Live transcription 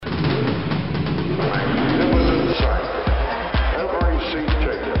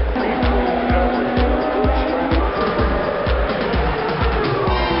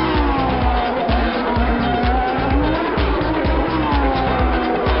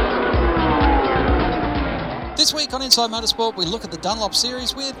This week on Inside Motorsport, we look at the Dunlop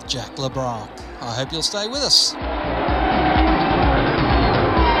Series with Jack Le Brocq. I hope you'll stay with us.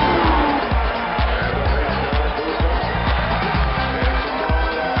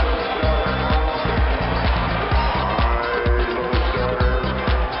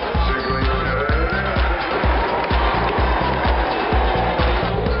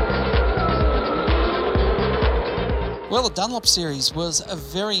 Well, the Dunlop Series was a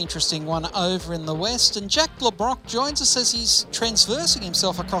very interesting one over in the West, and Jack Le Brocq joins us as he's transversing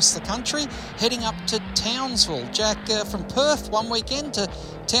himself across the country, heading up to Townsville. Jack, from Perth one weekend to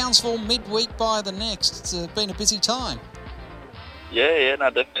Townsville midweek by the next. It's been a busy time. Yeah, no,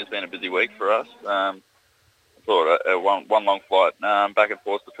 definitely it's been a busy week for us. I thought one long flight back and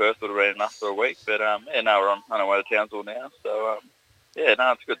forth to Perth would have been enough for a week, but now we're on our way to Townsville now, so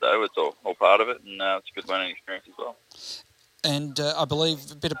it's good though. It's all part of it, and it's a good learning experience as well. And I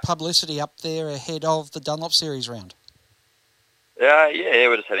believe a bit of publicity up there ahead of the Dunlop Series round. Yeah,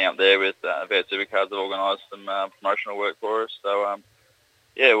 we're just heading up there with Vet Supercars that organised some promotional work for us. So,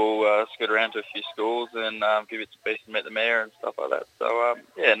 we'll scoot around to a few schools and give it some beats and meet the mayor and stuff like that. So,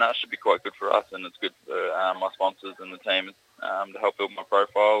 it should be quite good for us, and it's good for my sponsors and the team to help build my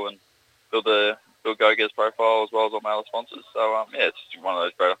profile and build Go Getters profile as well as all my other sponsors. So, it's just one of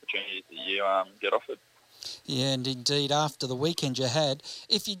those great opportunities that you get offered. Yeah, and indeed, after the weekend you had,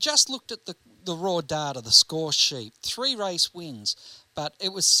 if you just looked at the raw data, the score sheet, 3 race wins, but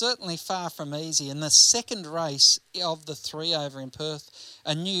it was certainly far from easy. In the second race of the 3 over in Perth,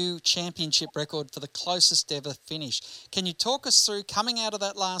 a new championship record for the closest ever finish. Can you talk us through coming out of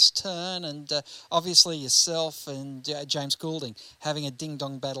that last turn and obviously yourself and James Goulding having a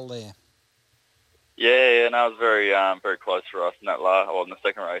ding-dong battle there? Yeah, and that was very very close for us in that in the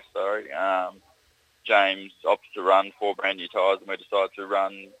second race, sorry. James opted to run 4 brand new tyres, and we decided to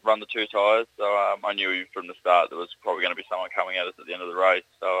run the 2 tyres. So I knew from the start there was probably going to be someone coming at us at the end of the race.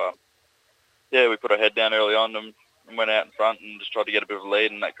 So we put our head down early on and went out in front and just tried to get a bit of a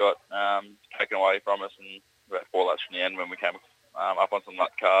lead, and that got taken away from us. And about 4 laps from the end, when we came up on some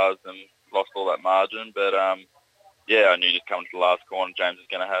nut cars and lost all that margin. But I knew just coming to the last corner, James was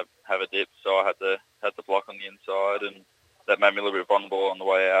going to have a dip, so I had to block on the inside, and that made me a little bit vulnerable on the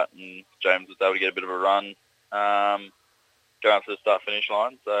way out, and James was able to get a bit of a run going up to the start-finish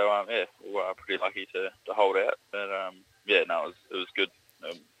line. So, we were pretty lucky to hold out. But, it was good.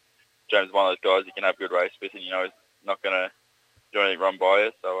 James is one of those guys you can have a good race with, and you know he's not going to do anything wrong by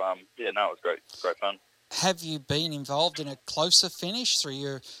you. So, it was great. Great fun. Have you been involved in a closer finish through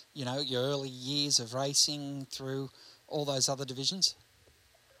your early years of racing through all those other divisions?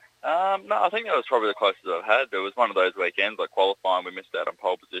 No, I think that was probably the closest I've had. It was one of those weekends, like qualifying, we missed out on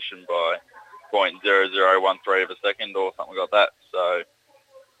pole position by 0.0013 of a second or something like that. So,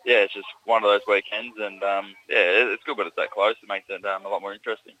 it's just one of those weekends, and it's good, but it's that close. It makes it a lot more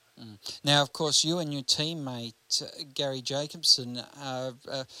interesting. Now, of course, you and your teammate Gary Jacobson are,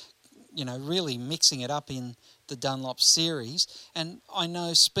 really mixing it up in the Dunlop Series, and I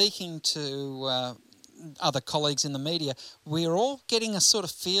know speaking to other colleagues in the media, we're all getting a sort of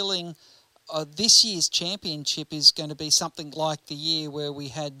feeling this year's championship is going to be something like the year where we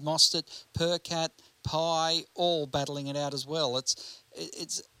had Mostert, Percat, Pye all battling it out as well.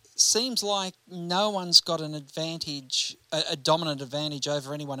 It seems like no one's got an advantage, a dominant advantage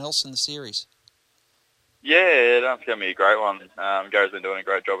over anyone else in the series. Yeah, that's going to be a great one. Gary's been doing a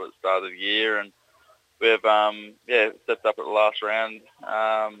great job at the start of the year, and we've stepped up at the last round.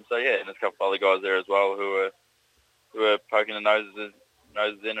 And there's a couple of other guys there as well who are poking the noses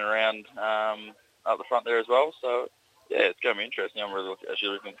in and around up the front there as well. So it's going to be interesting. I'm really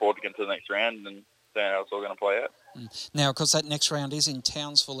actually looking forward to getting to the next round and seeing how it's all going to play out. Now, of course, that next round is in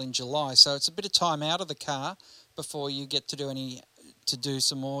Townsville in July, so it's a bit of time out of the car before you get to do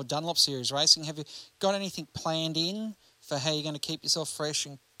some more Dunlop Series racing. Have you got anything planned in for how you're going to keep yourself fresh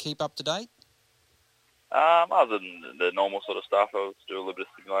and keep up to date? Other than the normal sort of stuff, I'll do a little bit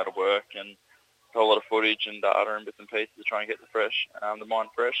of simulator work and a whole lot of footage and data and bits and pieces to try and get the mind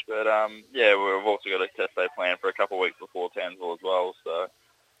fresh. But we've also got a test day planned for a couple of weeks before Townsville as well. So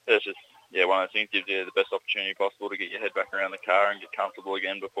it's just one of those things gives you the best opportunity possible to get your head back around the car and get comfortable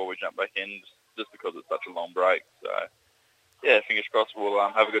again before we jump back in, just because it's such a long break. So fingers crossed we'll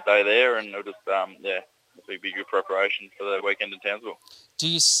have a good day there, and it'll just it'll be good preparation for the weekend in Townsville. Do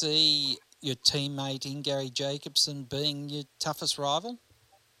you see your teammate in Gary Jacobson being your toughest rival?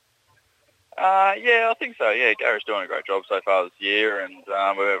 I think so. Yeah, Gary's doing a great job so far this year, and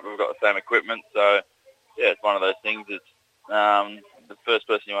we've got the same equipment. So, it's one of those things. It's the first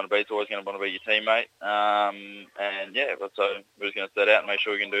person you want to be is always going to want to be your teammate. So we're just going to set out and make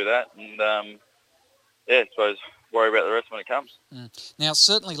sure we can do that. And I suppose worry about the rest when it comes. Now,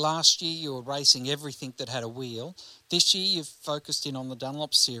 certainly last year you were racing everything that had a wheel. This year you've focused in on the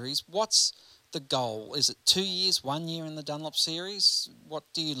Dunlop Series. What's the goal? Is it 2 years, 1 year in the Dunlop Series? What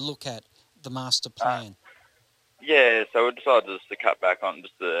do you look at, the master plan? So we decided just to cut back on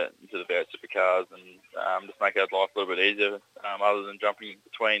just into the various supercars and just make our life a little bit easier, other than jumping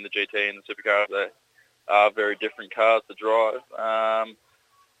between the GT and the supercars. They are very different cars to drive.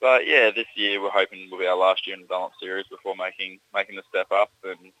 But this year we're hoping will be our last year in the Dunlop Series before making the step up,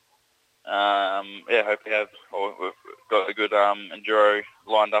 and hopefully we've got a good enduro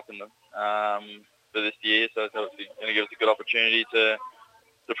lined up in the for this year, so it's obviously going to give us a good opportunity to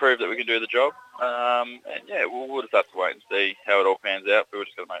prove that we can do the job. We'll just have to wait and see how it all pans out. But we're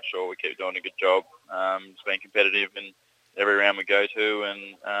just going to make sure we keep doing a good job, just being competitive in every round we go to,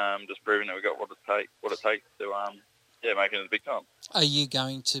 and just proving that we've got what it takes to make it in the big time. Are you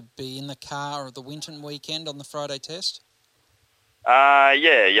going to be in the car at the Winton weekend on the Friday test?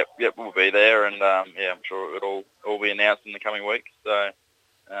 We'll be there, and I'm sure it'll all be announced in the coming weeks. So,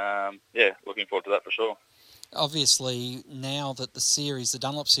 looking forward to that for sure. Obviously, now that the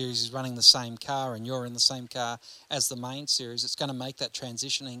Dunlop Series is running the same car and you're in the same car as the main series, it's going to make that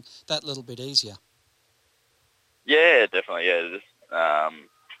transitioning that little bit easier. Yeah, definitely. Yeah, just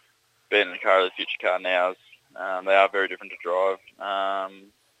being in the car of the future car now, they are very different to drive.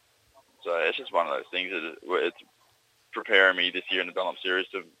 So it's just one of those things that it's preparing me this year in the Dunlop Series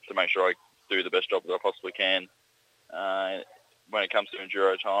to make sure I do the best job that I possibly can when it comes to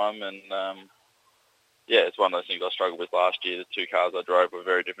enduro time. And it's one of those things I struggled with last year. The two cars I drove were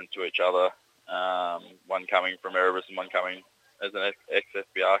very different to each other. One coming from Erebus and one coming as an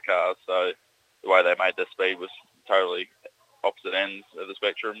ex-FBR car. So the way they made their speed was totally opposite ends of the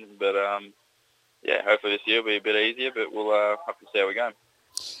spectrum. But hopefully this year will be a bit easier, but we'll have to see how we go.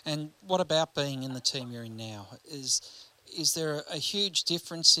 And what about being in the team you're in now? Is there a huge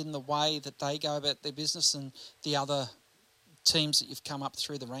difference in the way that they go about their business and the other teams that you've come up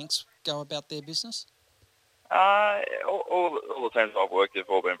through the ranks go about their business? All the teams I've worked with have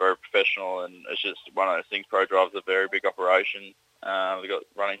all been very professional, and it's just one of those things. ProDrive's a very big operation. We've got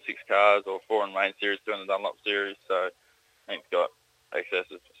running 6 cars, or 4 in the main series, 2 in the Dunlop Series. So I think we've got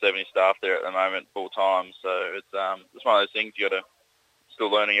excess of 70 staff there at the moment, full time. So it's one of those things. You got to still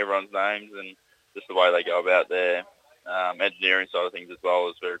learning everyone's names, and just the way they go about their engineering side of things as well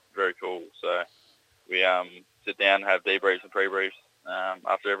is very, very cool. So we sit down, have debriefs and pre-briefs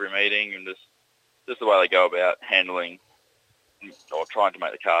after every meeting, and just the way they go about handling or trying to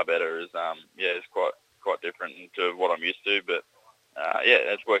make the car better is it's quite different to what I'm used to. But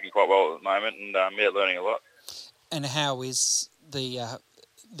it's working quite well at the moment, and learning a lot. And how is the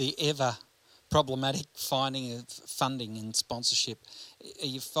ever problematic finding of funding and sponsorship? Are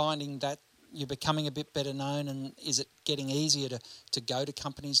you finding that you're becoming a bit better known, and is it getting easier to go to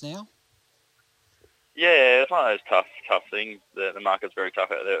companies now? Yeah, it's one of those tough things. The market's very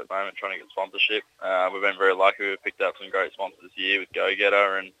tough out there at the moment, trying to get sponsorship. We've been very lucky. We've picked up some great sponsors this year with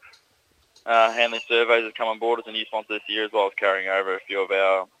Go-Getter, and Hanley Surveys has come on board as a new sponsor this year, as well as carrying over a few of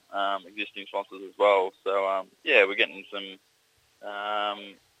our existing sponsors as well. So, we're getting some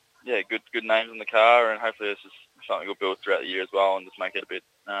good names in the car, and hopefully it's just something we'll build throughout the year as well, and just make it a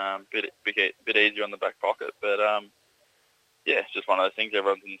bit easier on the back pocket. But it's just one of those things.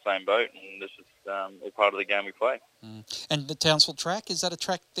 Everyone's in the same boat, and it's just all part of the game we play. And the Townsville track, is that a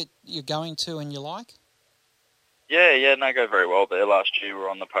track that you're going to and you like? Yeah, go very well there. Last year we were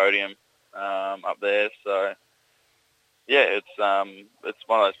on the podium up there, so it's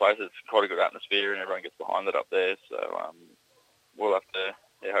one of those places. It's quite a good atmosphere, and everyone gets behind it up there. So we'll have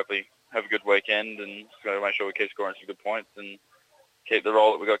to hopefully have a good weekend, and just got to make sure we keep scoring some good points and keep the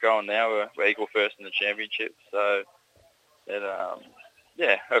roll that we got going now. We're equal first in the championship, so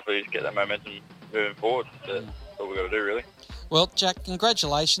hopefully just get that momentum moving forward. That's all we've got to do, really. Well, Jack,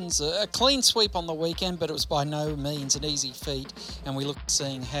 congratulations. A clean sweep on the weekend, but it was by no means an easy feat, and we look to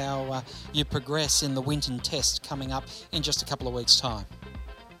seeing how you progress in the Winton test coming up in just a couple of weeks' time.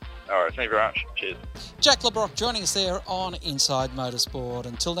 All right, thank you very much. Cheers. Jack LeBrock joining us there on Inside Motorsport.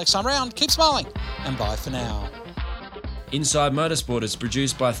 Until next time round, keep smiling, and bye for now. Inside Motorsport is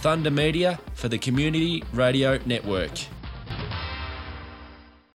produced by Thunder Media for the Community Radio Network.